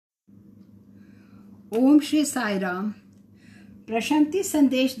ओम श्री साई राम। प्रशांति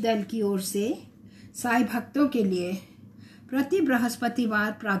संदेश दल की ओर से साई भक्तों के लिए प्रति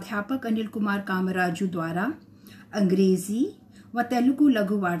बृहस्पतिवार प्राध्यापक अनिल कुमार कामराजू द्वारा अंग्रेजी व तेलुगु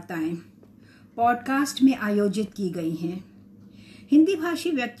लघु वार्ताएं पॉडकास्ट में आयोजित की गई हैं। हिंदी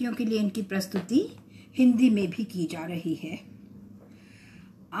भाषी व्यक्तियों के लिए इनकी प्रस्तुति हिंदी में भी की जा रही है।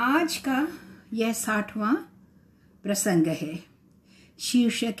 आज का यह 60वां प्रसंग है।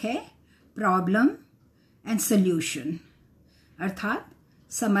 शीर्षक है प्रॉब्लम एंड सॉल्यूशन, अर्थात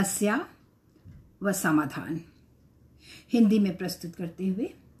समस्या व समाधान। हिंदी में प्रस्तुत करते हुए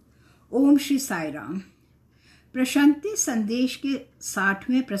ओम श्री साई राम। प्रशांति संदेश के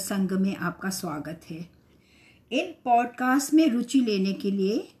 60वें प्रसंग में आपका स्वागत है। इन पॉडकास्ट में रुचि लेने के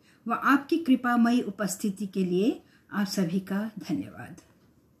लिए व आपकी कृपामयी उपस्थिति के लिए आप सभी का धन्यवाद।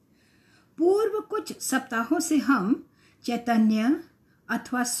 पूर्व कुछ सप्ताहों से हम चैतन्य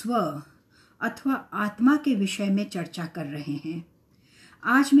अथवा स्व अथवा आत्मा के विषय में चर्चा कर रहे हैं।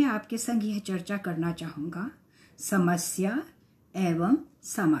 आज मैं आपके संग यह चर्चा करना चाहूँगा समस्या एवं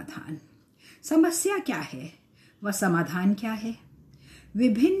समाधान। समस्या क्या है व समाधान क्या है?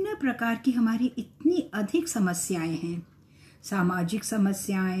 विभिन्न प्रकार की हमारी इतनी अधिक समस्याएं हैं। सामाजिक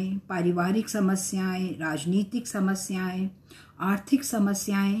समस्याएं, पारिवारिक समस्याएं, राजनीतिक समस्याएं, आर्थिक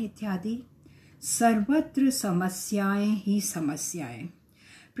समस्याएं इत्यादि। सर्वत्र समस्याएं ही समस्याएं।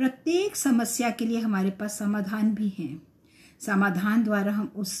 प्रत्येक समस्या के लिए हमारे पास समाधान भी है। समाधान द्वारा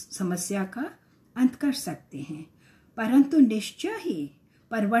हम उस समस्या का अंत कर सकते हैं, परंतु निश्चय ही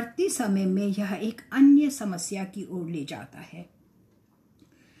परवर्ती समय में यह एक अन्य समस्या की ओर ले जाता है,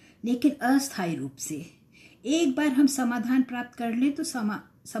 लेकिन अस्थायी रूप से। एक बार हम समाधान प्राप्त कर लें तो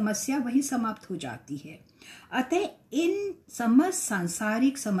समस्या वही समाप्त हो जाती है। अतः इन समस्त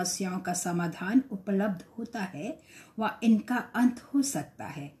सांसारिक समस्याओं का समाधान उपलब्ध होता है व इनका अंत हो सकता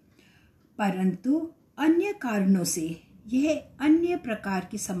है, परंतु अन्य कारणों से यह अन्य प्रकार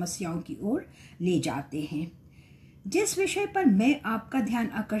की समस्याओं की ओर ले जाते हैं। जिस विषय पर मैं आपका ध्यान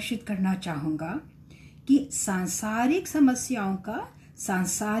आकर्षित करना चाहूँगा कि सांसारिक समस्याओं का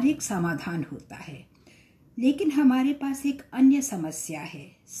सांसारिक समाधान होता है, लेकिन हमारे पास एक अन्य समस्या है,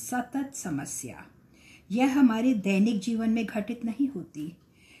 सतत समस्या। यह हमारे दैनिक जीवन में घटित नहीं होती।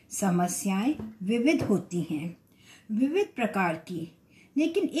 समस्याएं विविध होती हैं, विविध प्रकार की,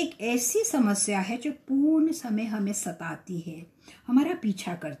 लेकिन एक ऐसी समस्या है जो पूर्ण समय हमें सताती है, हमारा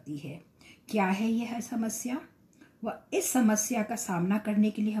पीछा करती है। क्या है यह समस्या? व इस समस्या का सामना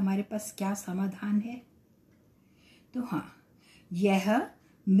करने के लिए हमारे पास क्या समाधान है? तो हाँ, यह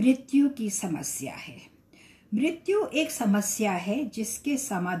मृत्यु की समस्या है। मृत्यु एक समस्या है जिसके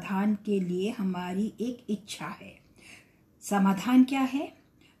समाधान के लिए हमारी एक इच्छा है। समाधान क्या है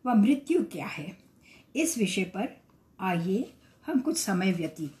व मृत्यु क्या है, इस विषय पर आइए हम कुछ समय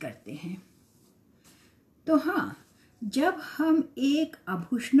व्यतीत करते हैं। तो हाँ, जब हम एक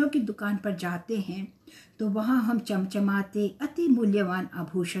आभूषणों की दुकान पर जाते हैं तो वहाँ हम चमचमाते अति मूल्यवान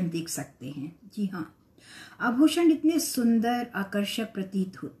आभूषण देख सकते हैं। जी हाँ, आभूषण इतने सुंदर आकर्षक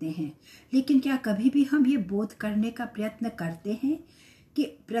प्रतीत होते हैं, लेकिन क्या कभी भी हम ये बोध करने का प्रयत्न करते हैं कि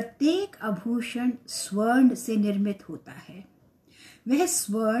प्रत्येक आभूषण स्वर्ण से निर्मित होता है? वह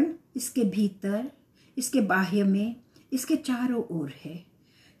स्वर्ण इसके भीतर, इसके बाह्य में, इसके चारों ओर है।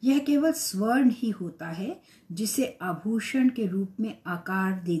 यह केवल स्वर्ण ही होता है जिसे आभूषण के रूप में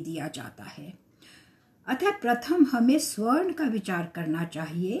आकार दे दिया जाता है। अतः प्रथम हमें स्वर्ण का विचार करना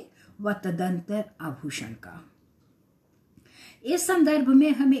चाहिए व तदंतर आभूषण का। इस संदर्भ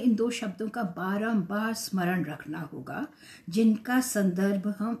में हमें इन दो शब्दों का बारंबार स्मरण रखना होगा, जिनका संदर्भ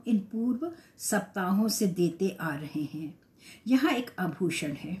हम इन पूर्व सप्ताहों से देते आ रहे हैं। यहाँ एक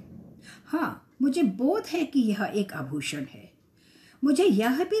आभूषण है। हाँ, मुझे बोध है कि यह एक आभूषण है। मुझे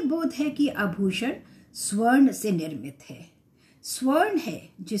यह भी बोध है कि आभूषण स्वर्ण से निर्मित है। स्वर्ण है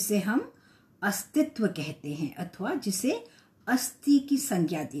जिसे हम अस्तित्व कहते हैं अथवा जिसे अस्थि की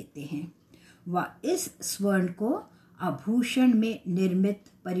संज्ञा देते हैं, व इस स्वर्ण को आभूषण में निर्मित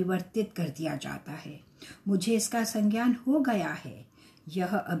परिवर्तित कर दिया जाता है। मुझे इसका संज्ञान हो गया है।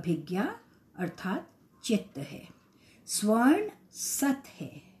 यह अभिज्ञा अर्थात चित्त है। स्वर्ण सत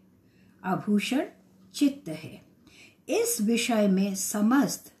है, आभूषण चित्त है। इस विषय में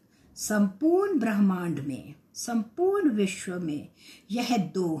समस्त संपूर्ण ब्रह्मांड में, संपूर्ण विश्व में यह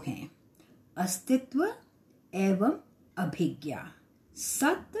दो हैं, अस्तित्व एवं अभिज्ञा,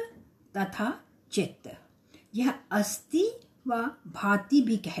 सत्य तथा चित्त। यह अस्ति व भाति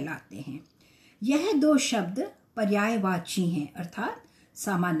भी कहलाते हैं। यह दो शब्द पर्यायवाची हैं, अर्थात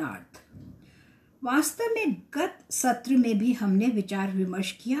समानार्थ। वास्तव में गत सत्र में भी हमने विचार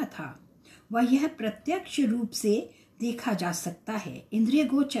विमर्श किया था, वह यह प्रत्यक्ष रूप से देखा जा सकता है, इंद्रिय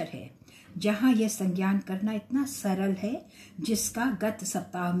गोचर है। जहाँ यह संज्ञान करना इतना सरल है, जिसका गत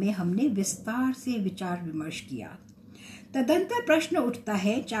सप्ताह में हमने विस्तार से विचार विमर्श किया। तदंतर प्रश्न उठता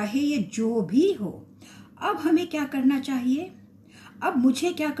है, चाहे ये जो भी हो, अब हमें क्या करना चाहिए? अब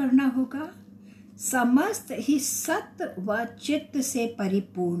मुझे क्या करना होगा? समस्त ही सत्य व चित्त से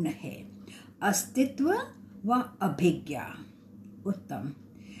परिपूर्ण है, अस्तित्व व अभिज्ञा। उत्तम।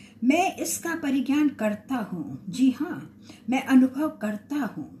 मैं इसका परिज्ञान करता हूँ। जी हाँ, मैं अनुभव करता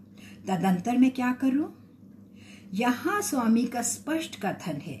हूँ। तदंतर मैं क्या करूँ? यहाँ स्वामी का स्पष्ट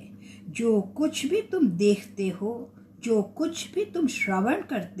कथन है, जो कुछ भी तुम देखते हो, जो कुछ भी तुम श्रवण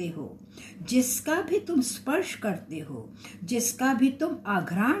करते हो, जिसका भी तुम स्पर्श करते हो, जिसका भी तुम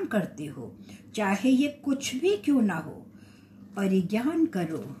आघ्राण करते हो, चाहे ये कुछ भी क्यों ना हो, परिज्ञान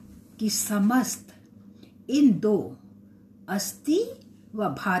करो कि समस्त इन दो अस्ति व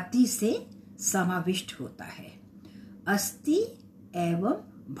भाति से समाविष्ट होता है। अस्ति एवं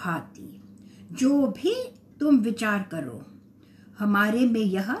भाति। जो भी तुम विचार करो, हमारे में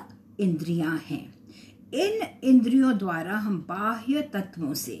यह इंद्रियां हैं। इन इंद्रियों द्वारा हम बाह्य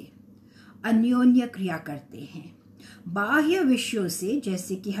तत्वों से अन्योन्य क्रिया करते हैं। बाह्य विषयों से,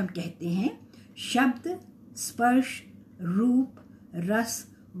 जैसे कि हम कहते हैं शब्द, स्पर्श, रूप, रस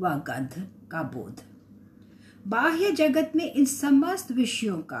व गंध का बोध। बाह्य जगत में इन समस्त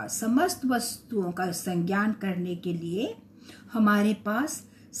विषयों का, समस्त वस्तुओं का संज्ञान करने के लिए हमारे पास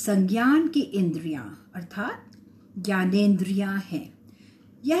संज्ञान की इंद्रियां अर्थात ज्ञानेंद्रियां हैं।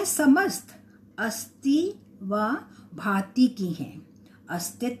 यह समस्त अस्ति व भाति की हैं,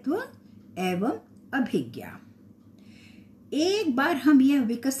 अस्तित्व एवं अभिज्ञा। एक बार हम यह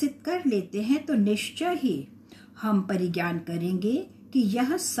विकसित कर लेते हैं तो निश्चय ही हम परिज्ञान करेंगे कि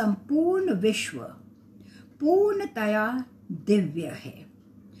यह संपूर्ण विश्व पूर्णतया दिव्य है,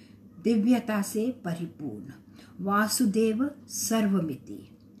 दिव्यता से परिपूर्ण, वासुदेव सर्वमिति,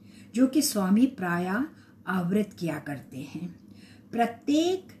 जो कि स्वामी प्रायः आवृत किया करते हैं।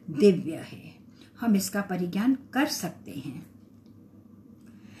 प्रत्येक दिव्य है। हम इसका परिज्ञान कर सकते हैं।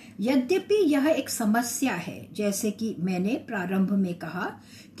 यद्यपि यह एक समस्या है, जैसे कि मैंने प्रारंभ में कहा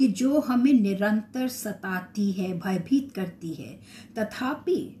कि जो हमें निरंतर सताती है, भयभीत करती है,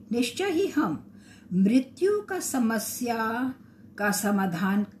 तथापि निश्चय ही हम मृत्यु का समस्या का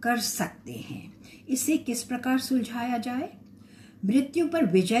समाधान कर सकते हैं। इसे किस प्रकार सुलझाया जाए? मृत्यु पर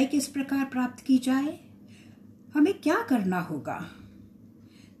विजय किस प्रकार प्राप्त की जाए? हमें क्या करना होगा?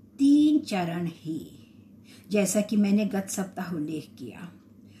 3 चरण ही, जैसा कि मैंने गत सप्ताह उल्लेख किया।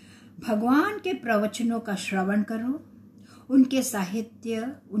 भगवान के प्रवचनों का श्रवण करो, उनके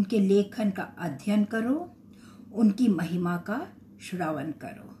साहित्य, उनके लेखन का अध्ययन करो, उनकी महिमा का श्रवण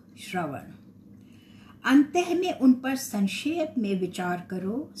करो। अंतः में उन पर संक्षेप में विचार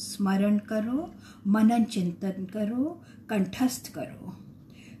करो, स्मरण करो, मनन चिंतन करो, कंठस्थ करो।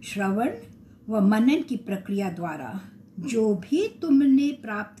 श्रवण व मनन की प्रक्रिया द्वारा जो भी तुमने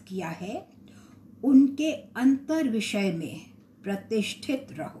प्राप्त किया है, उनके अंतर विषय में प्रतिष्ठित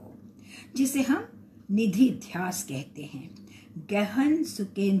रहो, जिसे हम निधिध्यास कहते हैं। गहन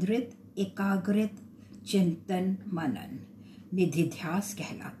सुकेंद्रित एकाग्रित चिंतन मनन निधिध्यास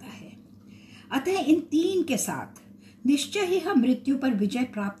कहलाता है। अतः इन 3 के साथ निश्चय ही हम मृत्यु पर विजय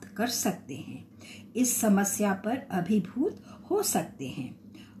प्राप्त कर सकते हैं, इस समस्या पर अभिभूत हो सकते हैं।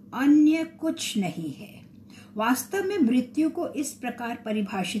 अन्य कुछ नहीं है। वास्तव में मृत्यु को इस प्रकार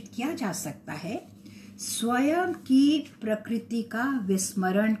परिभाषित किया जा सकता है, स्वयं की प्रकृति का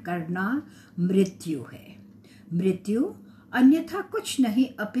विस्मरण करना मृत्यु है। मृत्यु अन्यथा कुछ नहीं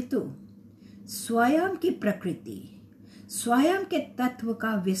अपितु स्वयं की प्रकृति, स्वयं के तत्व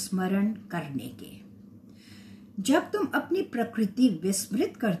का विस्मरण करने के। जब तुम अपनी प्रकृति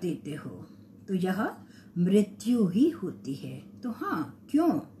विस्मृत कर देते हो तो यह मृत्यु ही होती है। तो हाँ, क्यों?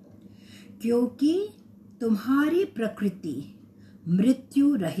 क्योंकि तुम्हारी प्रकृति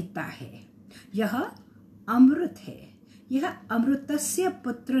मृत्यु रहिता है। यह अमृत है। यह अमृतस्य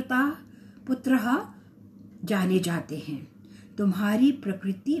पुत्रः जाने जाते हैं। तुम्हारी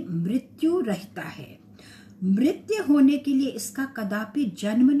प्रकृति मृत्यु रहिता है। मृत्यु होने के लिए इसका कदापि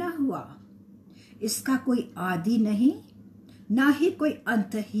जन्म न हुआ। इसका कोई आदि नहीं, ना ही कोई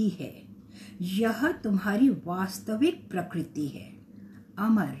अंत ही है। यह तुम्हारी वास्तविक प्रकृति है,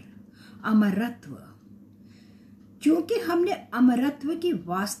 अमर, अमरत्व। क्योंकि हमने अमरत्व की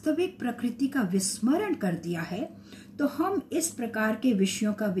वास्तविक प्रकृति का विस्मरण कर दिया है, तो हम इस प्रकार के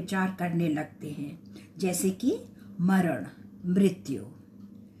विषयों का विचार करने लगते हैं, जैसे कि मरण, मृत्यु।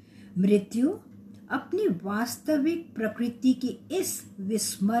 मृत्यु अपनी वास्तविक प्रकृति की इस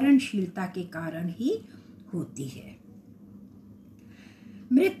विस्मरणशीलता के कारण ही होती है।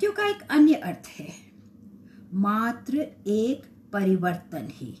 मृत्यु का एक अन्य अर्थ है मात्र एक परिवर्तन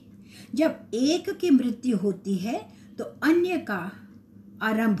ही, जब एक की मृत्यु होती है तो अन्य का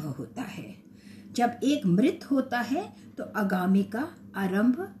आरंभ होता है। जब एक मृत होता है तो आगामी का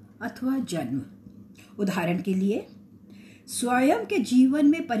आरंभ अथवा जन्म। उदाहरण के लिए स्वयं के जीवन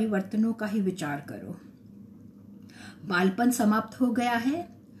में परिवर्तनों का ही विचार करो। बालपन समाप्त हो गया है,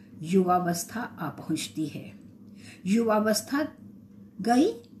 युवावस्था आ पहुंचती है। युवावस्था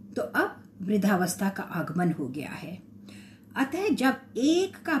गई तो अब वृद्धावस्था का आगमन हो गया है। अतः जब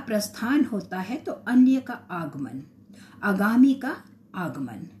एक का प्रस्थान होता है तो अन्य का आगमन, आगामी का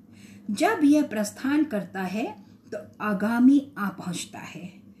आगमन। जब यह प्रस्थान करता है तो आगामी आ पहुंचता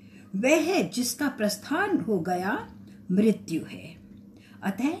है। वह जिसका प्रस्थान हो गया मृत्यु है।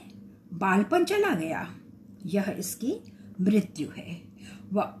 अतः बालपन चला गया, यह इसकी मृत्यु है।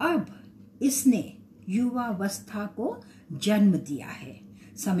 वह अब इसने युवावस्था को जन्म दिया है।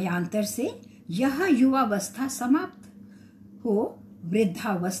 समयांतर से यह युवावस्था समाप्त हो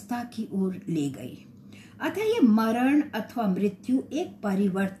वृद्धावस्था की ओर ले गई। अतः ये मरण अथवा मृत्यु एक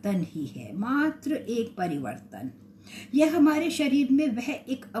परिवर्तन ही है, मात्र एक परिवर्तन। यह हमारे शरीर में वह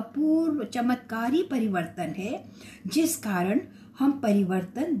एक अपूर्व चमत्कारी परिवर्तन है जिस कारण हम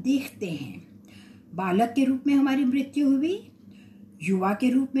परिवर्तन देखते हैं। बालक के रूप में हमारी मृत्यु हुई, युवा के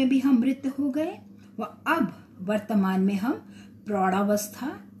रूप में भी हम मृत हो गए, व अब वर्तमान में हम प्रौढ़ावस्था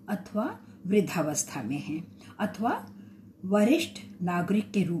अथवा वृद्धावस्था में हैं अथवा वरिष्ठ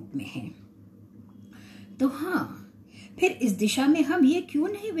नागरिक के रूप में हैं। तो हाँ, फिर इस दिशा में हम ये क्यों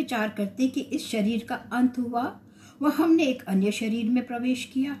नहीं विचार करते कि इस शरीर का अंत हुआ व हमने एक अन्य शरीर में प्रवेश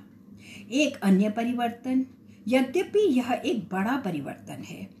किया, एक अन्य परिवर्तन, यद्यपि यह एक बड़ा परिवर्तन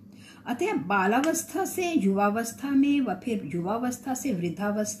है। अतः बालावस्था से युवावस्था में व फिर युवावस्था से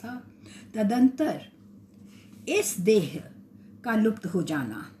वृद्धावस्था, तदंतर इस देह का लुप्त हो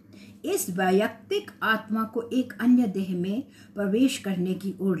जाना इस वैयक्तिक आत्मा को एक अन्य देह में प्रवेश करने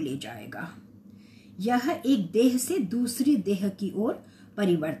की ओर ले जाएगा। यह एक देह से दूसरी देह की ओर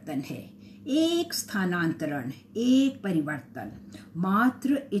परिवर्तन है, एक स्थानांतरण, एक परिवर्तन,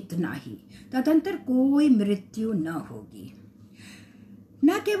 मात्र इतना ही। तदंतर कोई मृत्यु न होगी।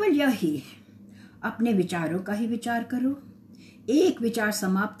 न केवल यही, अपने विचारों का ही विचार करो। एक विचार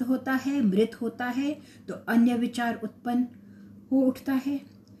समाप्त होता है, मृत होता है, तो अन्य विचार उत्पन्न हो उठता है।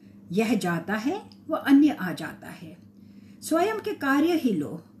 यह जाता है वह अन्य आ जाता है। स्वयं के कार्य ही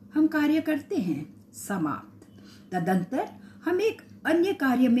लो, हम कार्य करते हैं, समाप्त। तदंतर हम एक अन्य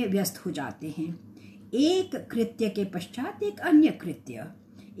कार्य में व्यस्त हो जाते हैं। एक कृत्य के पश्चात एक अन्य कृत्य,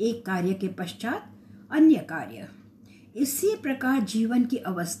 एक कार्य के पश्चात अन्य कार्य। इसी प्रकार जीवन की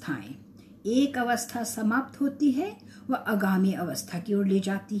अवस्थाएं, एक अवस्था समाप्त होती है वह आगामी अवस्था की ओर ले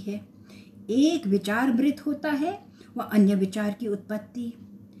जाती है। एक विचार मृत होता है वह अन्य विचार की उत्पत्ति।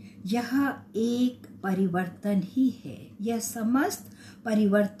 यह एक परिवर्तन ही है, यह समस्त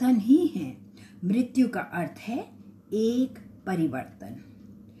परिवर्तन ही है। मृत्यु का अर्थ है एक परिवर्तन।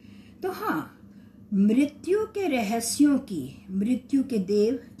 तो हाँ, मृत्यु के रहस्यों की, मृत्यु के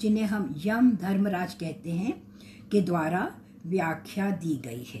देव जिन्हें हम यम धर्मराज कहते हैं, के द्वारा व्याख्या दी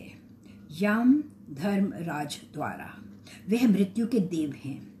गई है। यम धर्मराज द्वारा, वह मृत्यु के देव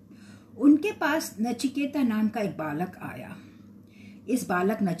हैं। उनके पास नचिकेता नाम का एक बालक आया। इस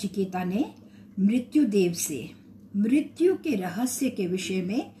बालक नचिकेता ने मृत्यु देव से मृत्यु के रहस्य के विषय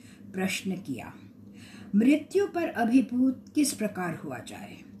में प्रश्न किया। मृत्यु पर अभिभूत किस प्रकार हुआ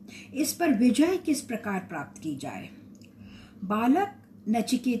जाए, इस पर विजय किस प्रकार प्राप्त की जाए। बालक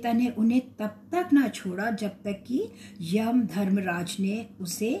नचिकेता ने उन्हें तब तक न छोड़ा जब तक कि यम धर्मराज ने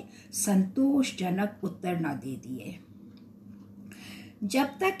उसे संतोषजनक उत्तर न दे दिए,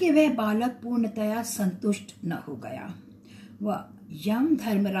 जब तक कि वह बालक पूर्णतया संतुष्ट न हो गया। वह यम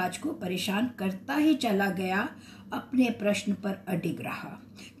धर्मराज को परेशान करता ही चला गया, अपने प्रश्न पर अडिग रहा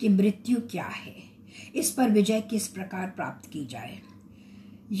कि मृत्यु क्या है, इस पर विजय किस प्रकार प्राप्त की जाए।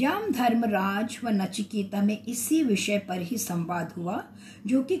 यम धर्मराज व नचिकेता में इसी विषय पर ही संवाद हुआ,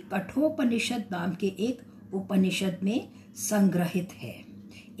 जो कि कठोपनिषद नाम के एक उपनिषद में संग्रहित है,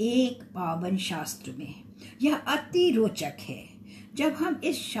 एक पावन शास्त्र में। यह अति रोचक है। जब हम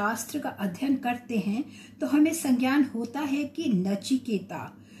इस शास्त्र का अध्ययन करते हैं तो हमें संज्ञान होता है कि नचिकेता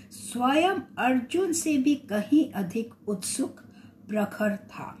स्वयं अर्जुन से भी कहीं अधिक उत्सुक, प्रखर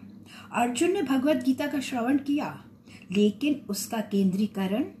था। अर्जुन ने भगवत गीता का श्रवण किया, लेकिन उसका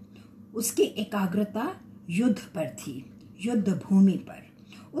केंद्रीकरण, उसकी एकाग्रता युद्ध पर थी, युद्ध भूमि पर।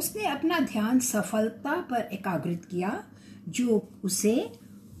 उसने अपना ध्यान सफलता पर एकाग्रित किया, जो उसे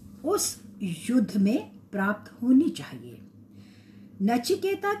उस युद्ध में प्राप्त होनी चाहिए।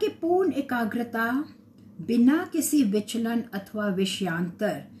 नचिकेता की पूर्ण एकाग्रता बिना किसी विचलन अथवा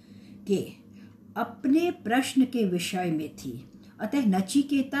विषयांतर के अपने प्रश्न के विषय में थी, अतः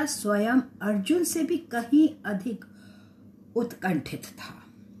नचिकेता स्वयं अर्जुन से भी कहीं अधिक उत्कंठित था।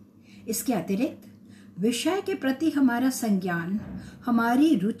 इसके अतिरिक्त विषय के प्रति हमारा संज्ञान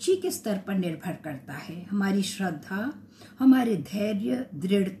हमारी रुचि के स्तर पर निर्भर करता है, हमारी श्रद्धा, हमारे धैर्य,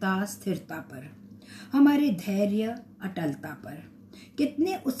 दृढ़ता, स्थिरता पर, हमारे धैर्य, अटलता पर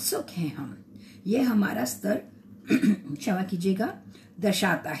कितने उत्सुक हैं हम, यह हमारा स्तर क्षमा कीजिएगा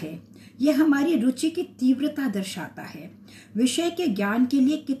दर्शाता है। यह हमारी रुचि की तीव्रता दर्शाता है। विषय के ज्ञान के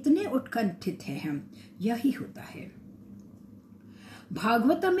लिए कितने उत्कंठित हैं हम, यही होता है।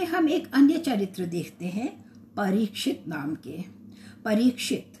 भागवतम में हम एक अन्य चरित्र देखते हैं, परीक्षित नाम के।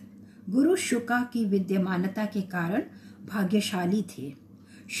 परीक्षित गुरु शुका की विद्यमानता के कारण भाग्यशाली थे।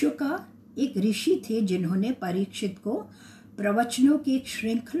 शुका एक ऋषि थे जिन्होंने परीक्षित को प्रवचनों की एक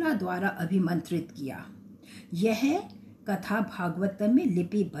श्रृंखला द्वारा अभिमंत्रित किया। यह कथा भागवतम में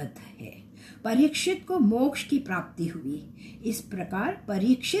लिपिबद्ध है। परीक्षित को मोक्ष की प्राप्ति हुई। इस प्रकार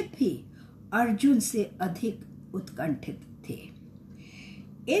परीक्षित भी अर्जुन से अधिक उत्कंठित थे।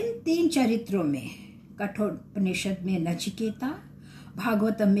 इन 3 चरित्रों में कठोपनिषद में नचिकेता,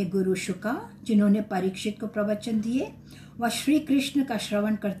 भागवतम में गुरु शुका जिन्होंने परीक्षित को प्रवचन दिए, व श्री कृष्ण का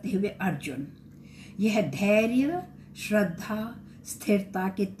श्रवण करते हुए अर्जुन, यह धैर्य, श्रद्धा, स्थिरता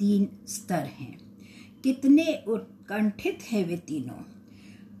के 3 स्तर हैं। कितने उत्कंठित हैं वे तीनों।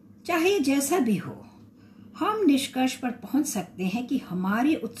 चाहे जैसा भी हो, हम निष्कर्ष पर पहुंच सकते हैं कि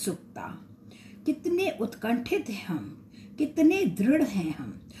हमारी उत्सुकता, कितने उत्कंठित हैं हम, कितने दृढ़ हैं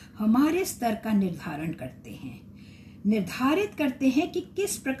हम, हमारे स्तर का निर्धारित करते हैं कि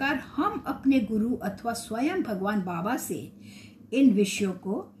किस प्रकार हम अपने गुरु अथवा स्वयं भगवान बाबा से इन विषयों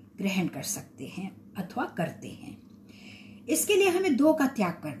को ग्रहण कर सकते हैं अथवा करते हैं। इसके लिए हमें 2 का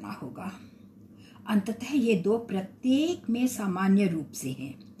त्याग करना होगा। अंततः ये 2 प्रत्येक में सामान्य रूप से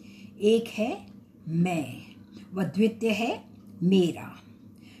हैं। एक है मैं व द्वितीय है मेरा।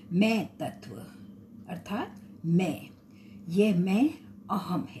 मैं तत्व अर्थात मैं, यह मैं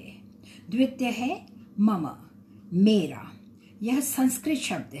अहम है। द्वितीय है मम, मेरा, यह संस्कृत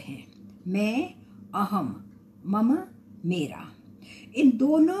शब्द है। मैं, अहम, मम, मेरा, इन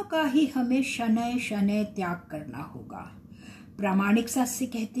दोनों का ही हमें शनय शनय त्याग करना होगा। प्रामाणिकता से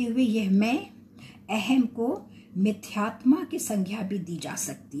कहते हुए यह मैं, अहम को मिथ्यात्मा की संज्ञा भी दी जा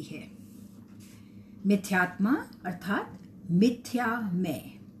सकती है। मिथ्यात्मा अर्थात मिथ्या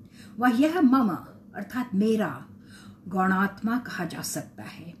मैं, वह यह मम अर्थात मेरा गौणात्मा कहा जा सकता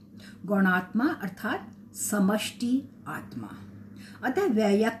है। गौणात्मा अर्थात समष्टि आत्मा। अतः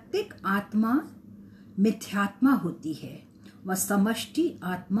वैयक्तिक आत्मा मिथ्यात्मा होती है, वह समष्टि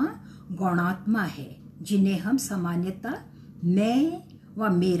आत्मा गौणात्मा है, जिन्हें हम सामान्यतः मैं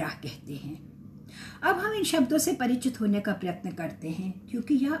व मेरा कहते हैं। अब हम इन शब्दों से परिचित होने का प्रयत्न करते हैं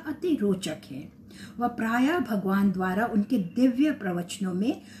क्योंकि यह अति रोचक है। वह प्रायः भगवान द्वारा उनके दिव्य प्रवचनों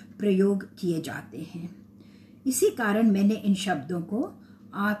में प्रयोग किए जाते हैं। इसी कारण मैंने इन शब्दों को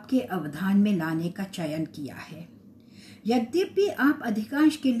आपके अवधान में लाने का चयन किया है। यद्यपि आप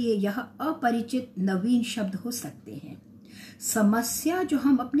अधिकांश के लिए यह अपरिचित नवीन शब्द हो सकते हैं। समस्या जो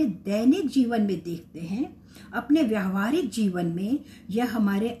हम अपने दैनिक जीवन में देखते हैं, अपने व्यावहारिक जीवन में, यह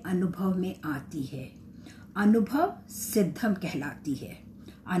हमारे अनुभव में आती है। अनुभव सिद्धम कहलाती है।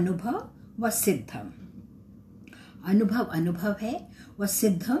 अनुभव व सिद्धम। अनुभव है व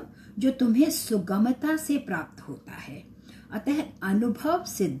सिद्धम जो तुम्हें सुगमता से प्राप्त होता है। अतः अनुभव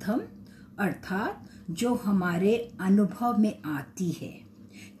सिद्धम अर्थात जो हमारे अनुभव में आती है।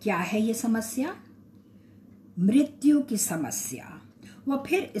 क्या है ये समस्या? मृत्यु की समस्या। व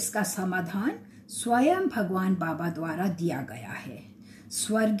फिर इसका समाधान स्वयं भगवान बाबा द्वारा दिया गया है,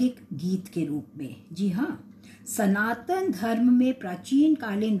 स्वर्गिक गीत के रूप में। जी हाँ, सनातन धर्म में प्राचीन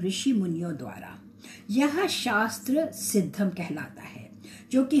कालीन ऋषि मुनियों द्वारा यह शास्त्र सिद्धम कहलाता है,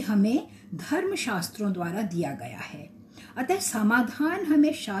 जो कि हमें धर्म शास्त्रों द्वारा दिया गया है। अतः समाधान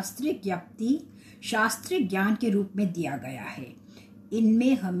हमें शास्त्रीय ज्ञप्ति, शास्त्रीय ज्ञान के रूप में दिया गया है।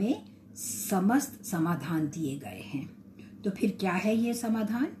 इनमें हमें समस्त समाधान दिए गए हैं। तो फिर क्या है ये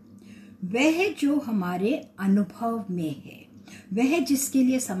समाधान? वह जो हमारे अनुभव में है, वह जिसके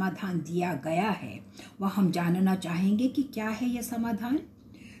लिए समाधान दिया गया है, वह हम जानना चाहेंगे कि क्या है यह समाधान।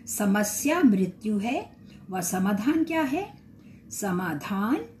 समस्या मृत्यु है, वह समाधान क्या है?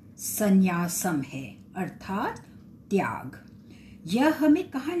 समाधान संन्यासम है अर्थात त्याग। यह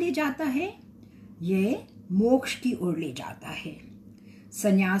हमें कहाँ ले जाता है? यह मोक्ष की ओर ले जाता है।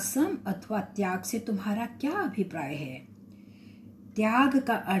 संन्यासम अथवा त्याग से तुम्हारा क्या अभिप्राय है? त्याग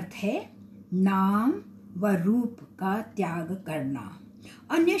का अर्थ है नाम व रूप का त्याग करना।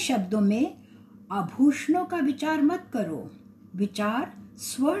 अन्य शब्दों में, आभूषणों का विचार मत करो, विचार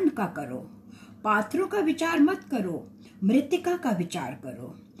स्वर्ण का करो। पात्रों का विचार मत करो, मृत्तिका का विचार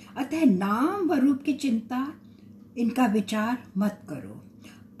करो। अतः नाम व रूप की चिंता, इनका विचार मत करो।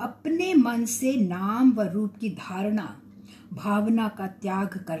 अपने मन से नाम व रूप की धारणा, भावना का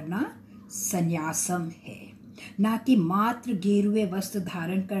त्याग करना संन्यासम है, ना कि मात्र गेरुए वस्त्र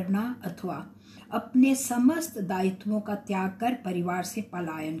धारण करना अथवा अपने समस्त दायित्वों का त्याग कर परिवार से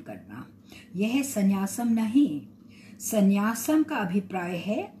पलायन करना। यह संन्यासम नहीं। संन्यासम का अभिप्राय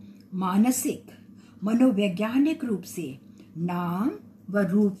है मानसिक, मनोवैज्ञानिक रूप से नाम व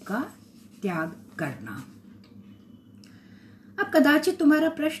रूप का त्याग करना। अब कदाचित तुम्हारा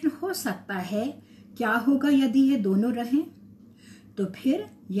प्रश्न हो सकता है, क्या होगा यदि ये दोनों रहें? तो फिर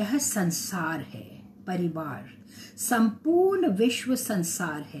यह संसार है, परिवार, संपूर्ण विश्व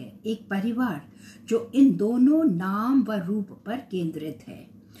संसार है, एक परिवार जो इन दोनों नाम व रूप पर केंद्रित है।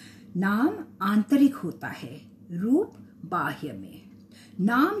 नाम आंतरिक होता है, रूप बाह्य में।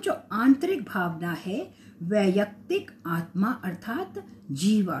 नाम जो आंतरिक भावना है, वैयक्तिक आत्मा अर्थात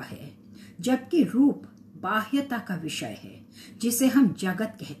जीवा है, जबकि रूप बाह्यता का विषय है, जिसे हम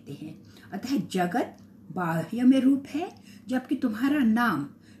जगत कहते हैं। अतः जगत बाह्य में रूप है, जबकि तुम्हारा नाम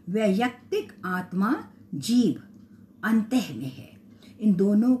वैयक्तिक आत्मा जीव अंतः में है। इन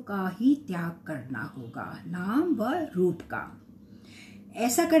दोनों का ही त्याग करना होगा, नाम व रूप का।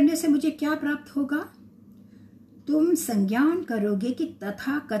 ऐसा करने से मुझे क्या प्राप्त होगा? तुम संज्ञान करोगे कि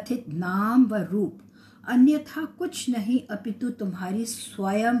तथा कथित नाम व रूप अन्यथा कुछ नहीं अपितु तुम्हारी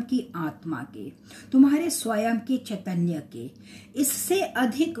स्वयं की आत्मा के, तुम्हारे स्वयं के चैतन्य के, इससे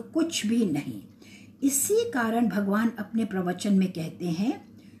अधिक कुछ भी नहीं। इसी कारण भगवान अपने प्रवचन में कहते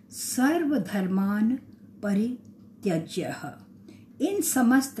हैं, सर्वधर्मान परित्यज्य, इन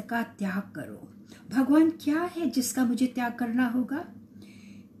समस्त का त्याग करो। भगवान क्या है जिसका मुझे त्याग करना होगा?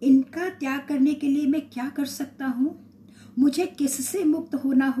 इनका त्याग करने के लिए मैं क्या कर सकता हूं? मुझे किससे मुक्त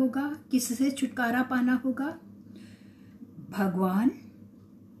होना होगा? किससे छुटकारा पाना होगा? भगवान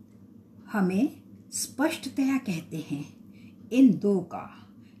हमें स्पष्टतया कहते हैं, इन दो का,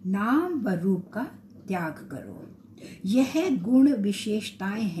 नाम व रूप का त्याग करो। यह गुण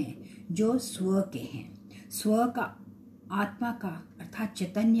विशेषताएं हैं जो स्व के हैं। स्व का, आत्मा का अर्थात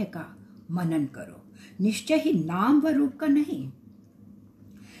चैतन्य का मनन करो, निश्चय ही नाम व रूप का नहीं।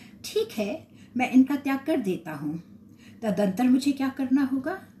 ठीक है, मैं इनका त्याग कर देता हूं। तदंतर मुझे क्या करना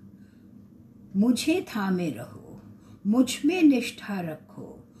होगा? मुझे थामे रहो, मुझ में निष्ठा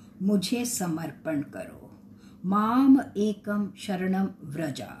रखो, मुझे समर्पण करो। माम एकम शरणम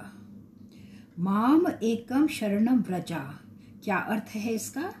व्रजा। माम एकम शरणम व्रजा, क्या अर्थ है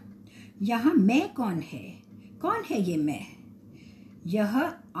इसका? यहाँ मैं कौन है? कौन है ये मैं?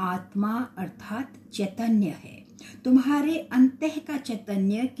 यह आत्मा अर्थात चैतन्य है। तुम्हारे अंतः का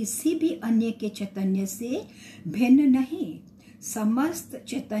चैतन्य किसी भी अन्य के चैतन्य से भिन्न नहीं, समस्त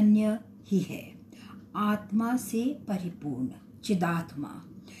चैतन्य ही है, आत्मा से परिपूर्ण चिदात्मा।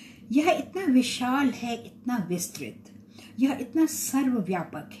 यह इतना विशाल है, इतना विस्तृत, यह इतना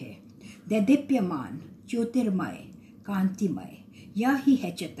सर्वव्यापक है, दैदीप्यमान, ज्योतिर्मय, कांतिमय, यह ही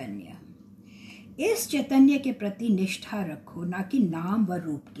है चैतन्य। इस चैतन्य के प्रति निष्ठा रखो, ना कि नाम व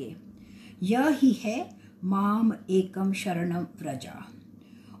रूप के। यह ही है माम एकम शरणम व्रजा।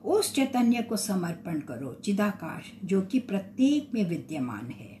 उस चैतन्य को समर्पण करो, चिदाकाश, जो कि प्रत्येक में विद्यमान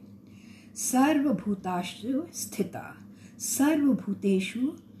है। सर्वभूताशु स्थिता,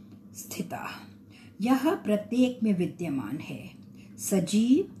 सर्वभूतेषु स्थिता, यह प्रत्येक में विद्यमान है,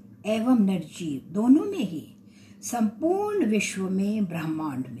 सजीव एवं निर्जीव दोनों में ही, संपूर्ण विश्व में,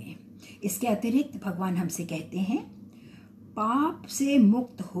 ब्रह्मांड में। इसके अतिरिक्त भगवान हमसे कहते हैं, पाप से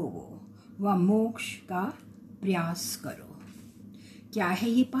मुक्त होवो व मोक्ष का प्रयास करो। क्या है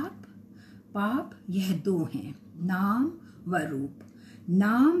ये पाप? पाप यह दो हैं, नाम व रूप।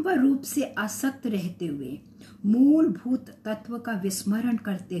 नाम व रूप से आसक्त रहते हुए, मूलभूत तत्व का विस्मरण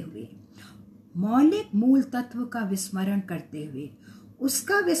करते हुए, मौलिक मूल तत्व का विस्मरण करते हुए,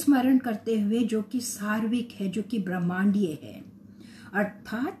 उसका विस्मरण करते हुए जो कि सार्विक है, जो कि ब्रह्मांडीय है,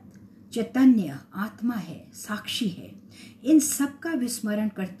 अर्थात चैतन्य आत्मा है, साक्षी है, इन सब का विस्मरण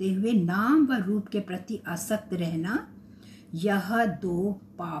करते हुए नाम व रूप के प्रति आसक्त रहना, यह दो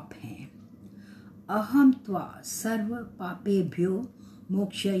पाप हैं। अहम त्वा सर्व पापेभ्यो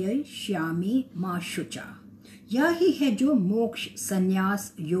मोक्षयिष्यामि मा शुचा, यह ही है जो मोक्ष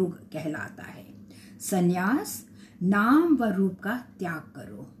संन्यास योग कहलाता है। संन्यास, नाम व रूप का त्याग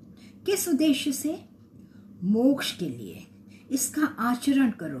करो। किस उद्देश्य से? मोक्ष के लिए। इसका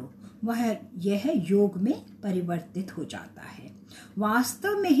आचरण करो, वह यह योग में परिवर्तित हो जाता है।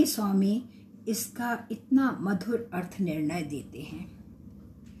 वास्तव में ही स्वामी इसका इतना मधुर अर्थ निर्णय देते हैं।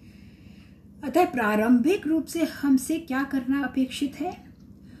 अतः प्रारंभिक रूप से हमसे क्या करना अपेक्षित है?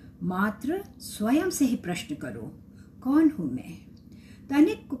 मात्र स्वयं से ही प्रश्न करो, कौन हूं मैं?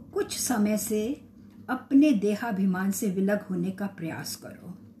 तनिक कुछ समय से अपने देहाभिमान से विलग होने का प्रयास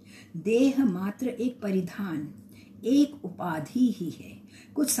करो। देह मात्र एक परिधान, एक उपाधि ही है।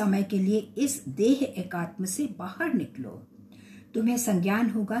 कुछ समय के लिए इस देह एकात्म से बाहर निकलो। तुम्हें संज्ञान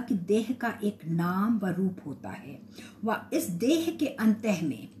होगा कि देह का एक नाम व रूप होता है, व इस देह के अंतः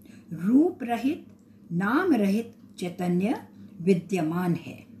में रूप रहित, नाम रहित चैतन्य विद्यमान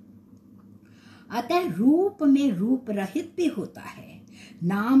है। अतः रूप में रूप रहित भी होता है,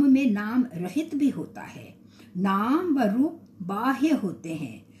 नाम में नाम रहित भी होता है। नाम व रूप बाह्य होते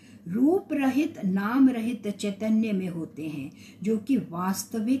हैं, रूप रहित नाम रहित चैतन्य में होते हैं, जो कि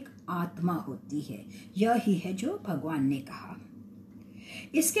वास्तविक आत्मा होती है। यह ही है जो भगवान ने कहा।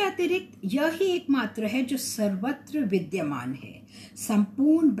 इसके अतिरिक्त यह ही एकमात्र है जो सर्वत्र विद्यमान है,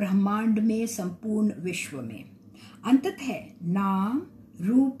 संपूर्ण ब्रह्मांड में, संपूर्ण विश्व में। अंततः नाम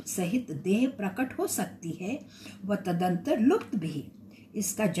रूप सहित देह प्रकट हो सकती है व तदंतर लुप्त भी।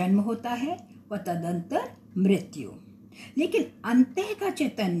 इसका जन्म होता है व तदंतर मृत्यु। लेकिन अंतः का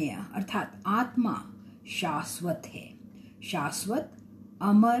चैतन्य अर्थात आत्मा शाश्वत है, शाश्वत,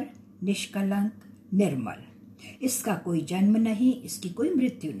 अमर, निष्कलंक, निर्मल। इसका कोई जन्म नहीं, इसकी कोई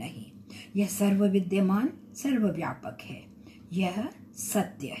मृत्यु नहीं। यह सर्वविद्यमान, सर्वव्यापक है। यह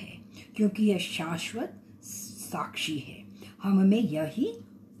सत्य है क्योंकि यह शाश्वत साक्षी है। हम में यही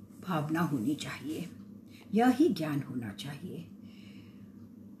भावना होनी चाहिए, यही ज्ञान होना चाहिए।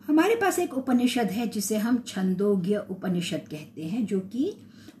 हमारे पास एक उपनिषद है जिसे हम छंदोग्य उपनिषद कहते हैं, जो कि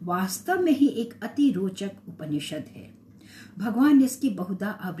वास्तव में ही एक अति रोचक उपनिषद है। भगवान इसकी बहुधा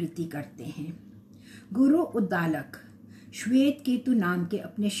आवृत्ति करते हैं। गुरु उद्दालक श्वेत केतु नाम के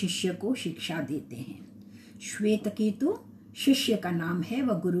अपने शिष्य को शिक्षा देते हैं। श्वेत केतु शिष्य का नाम है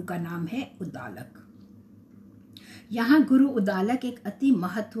व गुरु का नाम है उद्दालक। यहाँ गुरु उद्दालक एक अति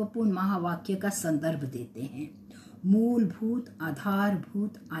महत्वपूर्ण महावाक्य का संदर्भ देते हैं। मूलभूत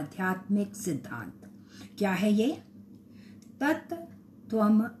आधारभूत आध्यात्मिक सिद्धांत क्या है ये? तत्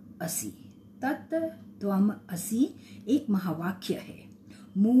त्वम असि। तत् त्वम असि एक महावाक्य है,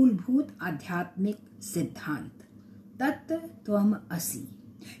 मूलभूत आध्यात्मिक सिद्धांत। तत् त्वम असि।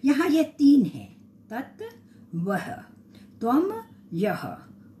 यहाँ यह तीन है, तत् वह, त्वम यह,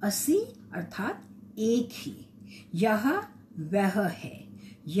 असि अर्थात एक ही। यह वह है,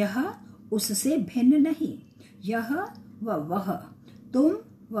 यह उससे भिन्न नहीं। यह व वह, तुम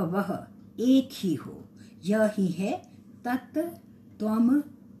व वह एक ही हो। यह ही है तत् त्वम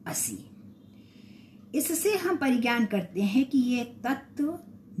असि। इससे हम परिज्ञान करते हैं कि ये तत्व,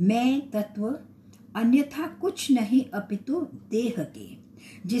 मैं तत्व अन्यथा कुछ नहीं अपितु देह के,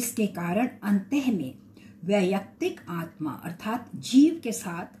 जिसके कारण अंतः में वैयक्तिक आत्मा अर्थात जीव के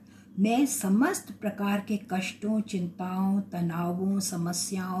साथ मैं समस्त प्रकार के कष्टों, चिंताओं, तनावों,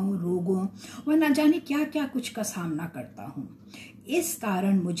 समस्याओं, रोगों व न जाने क्या क्या कुछ का सामना करता हूँ। इस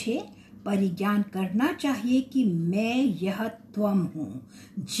कारण मुझे परिज्ञान करना चाहिए कि मैं यह त्वम हूँ,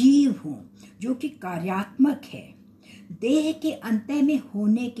 जीव हूँ, जो कि कार्यात्मक है। देह के अंतः में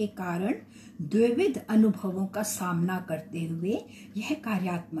होने के कारण द्विविध अनुभवों का सामना करते हुए यह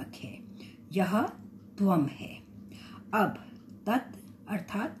कार्यात्मक है। यह त्वम है। अब तत्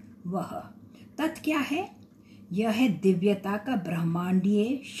अर्थात वह। तत् क्या है? यह है दिव्यता का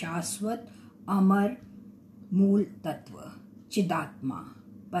ब्रह्मांडीय शाश्वत अमर मूल तत्व, चिदात्मा,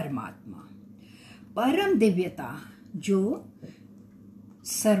 परमात्मा, परम दिव्यता जो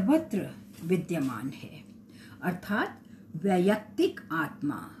सर्वत्र विद्यमान है, अर्थात वैयक्तिक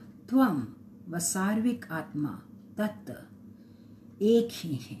आत्मा त्वम व सार्विक आत्मा तत् एक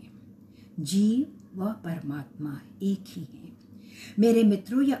ही है। जीव व परमात्मा एक ही है। मेरे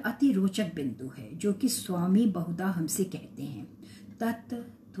मित्रों, यह अति रोचक बिंदु है जो कि स्वामी बहुधा हमसे कहते हैं। तत्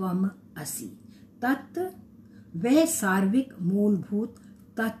त्वम असि। तत् वह सार्विक मूलभूत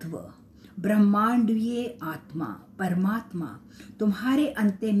तत्व, ब्रह्मांडीय आत्मा, परमात्मा तुम्हारे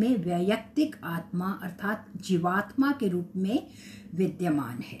अंत्य में वैयक्तिक आत्मा अर्थात जीवात्मा के रूप में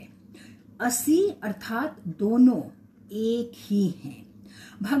विद्यमान है। असि अर्थात दोनों एक ही हैं।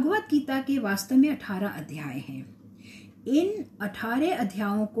 भगवत गीता के वास्तव में 18 अध्याय हैं। इन 18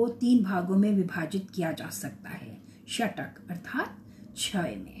 अध्यायों को 3 भागों में विभाजित किया जा सकता है, षटक अर्थात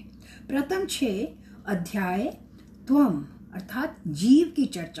 6 में। प्रथम 6 अध्याय त्वम अर्थात जीव की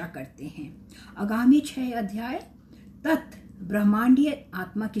चर्चा करते हैं। आगामी 6 अध्याय तत् ब्रह्मांडीय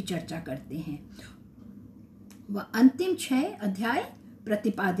आत्मा की चर्चा करते हैं। व अंतिम 6 अध्याय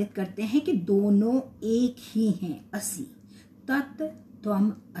प्रतिपादित करते हैं कि दोनों एक ही हैं, असि। तत्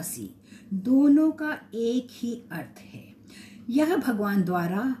त्वम असि, दोनों का एक ही अर्थ है। यह भगवान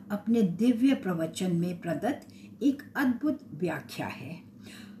द्वारा अपने दिव्य प्रवचन में प्रदत्त एक अद्भुत व्याख्या है।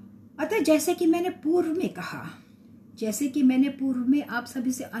 अतः जैसे कि मैंने पूर्व में आप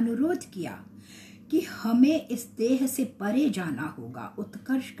सभी से अनुरोध किया कि हमें इस देह से परे जाना होगा,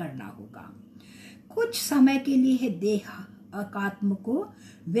 उत्कर्ष करना होगा। कुछ समय के लिए देह अकात्म को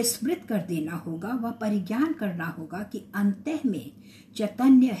विस्मृत कर देना होगा, वह परिज्ञान करना होगा कि अंतः में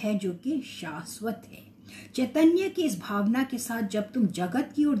चैतन्य है जो कि शाश्वत है। चैतन्य की इस भावना के साथ जब तुम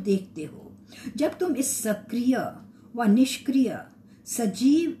जगत की ओर देखते हो, जब तुम इस सक्रिय व निष्क्रिय,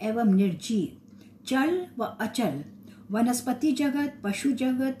 सजीव एवं निर्जीव, चल व अचल, वनस्पति जगत, पशु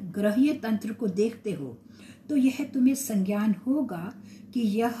जगत, ग्रहीय तंत्र को देखते हो, तो यह तुम्हें संज्ञान होगा कि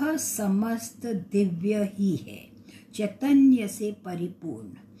यह समस्त दिव्य ही है, चैतन्य से परिपूर्ण।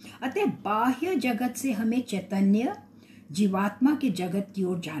 अतः बाह्य जगत से हमें चैतन्य जीवात्मा के जगत की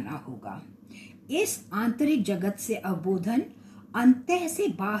ओर जाना होगा। इस आंतरिक जगत से अवबोधन अंतः से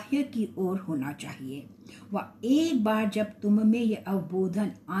बाह्य की ओर होना चाहिए। व एक बार जब तुम में यह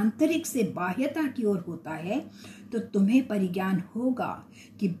अवबोधन आंतरिक से बाह्यता की ओर होता है तो तुम्हें परिज्ञान होगा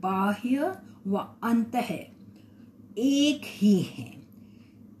कि बाह्य व अंतः एक ही है।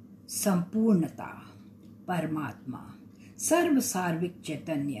 संपूर्णता, परमात्मा, सर्वसार्विक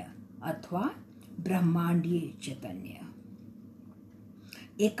चैतन्य अथवा ब्रह्मांडीय चैतन्य,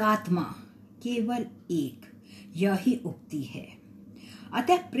 एकात्मा, केवल एक, यही उक्ति है।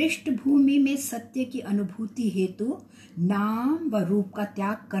 अतः पृष्ठभूमि में सत्य की अनुभूति हेतु नाम व रूप का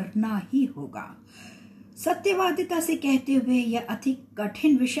त्याग करना ही होगा। सत्यवादिता से कहते हुए यह अधिक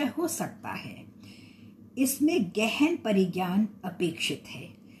कठिन विषय हो सकता है, इसमें गहन परिज्ञान अपेक्षित है,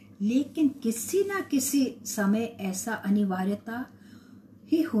 लेकिन किसी न किसी समय ऐसा अनिवार्यता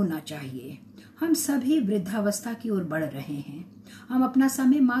ही होना चाहिए। हम सभी वृद्धावस्था की ओर बढ़ रहे हैं। हम अपना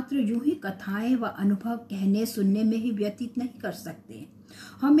समय मात्र यूं ही कथाएं व अनुभव कहने सुनने में ही व्यतीत नहीं कर सकते।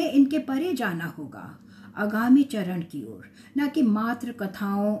 हमें इनके परे जाना होगा, आगामी चरण की ओर, न कि मात्र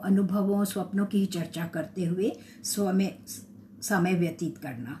कथाओं, अनुभवों, स्वप्नों की ही चर्चा करते हुए समय व्यतीत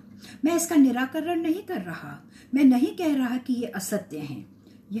करना। मैं इसका निराकरण नहीं कर रहा, मैं नहीं कह रहा कि ये असत्य हैं,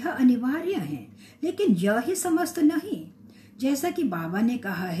 यह अनिवार्य है, लेकिन यह ही समस्त नहीं। जैसा कि बाबा ने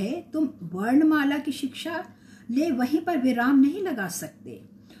कहा है, तुम वर्णमाला की शिक्षा ले वहीं पर विराम नहीं लगा सकते।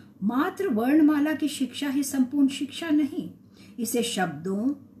 मात्र वर्णमाला की शिक्षा ही संपूर्ण शिक्षा नहीं, इसे शब्दों,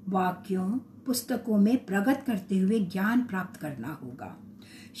 वाक्यों, पुस्तकों में प्रकट करते हुए ज्ञान प्राप्त करना होगा।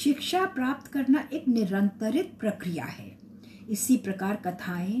 शिक्षा प्राप्त करना एक निरंतरित प्रक्रिया है। इसी प्रकार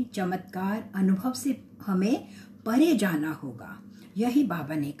कथाएं, चमत्कार, अनुभव से हमें परे जाना होगा, यही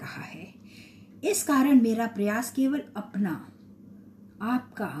बाबा ने कहा है। इस कारण मेरा प्रयास केवल अपना,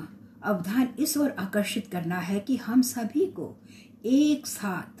 आपका अवधान इस ओर आकर्षित करना है कि हम सभी को एक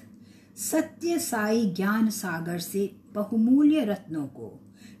साथ सत्य साई ज्ञान सागर से बहुमूल्य रत्नों को,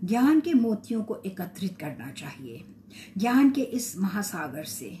 ज्ञान के मोतियों को एकत्रित करना चाहिए। ज्ञान के इस महासागर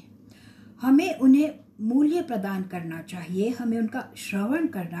से हमें उन्हें मूल्य प्रदान करना चाहिए, हमें उनका श्रवण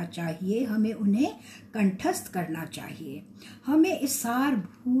करना चाहिए, हमें उन्हें कंठस्थ करना चाहिए। हमें इस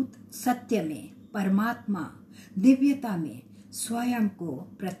सारभूत सत्य में, परमात्मा, दिव्यता में स्वयं को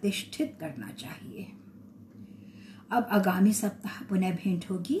प्रतिष्ठित करना चाहिए। अब आगामी सप्ताह पुनः भेंट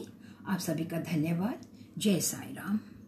होगी। आप सभी का धन्यवाद। जय साई राम।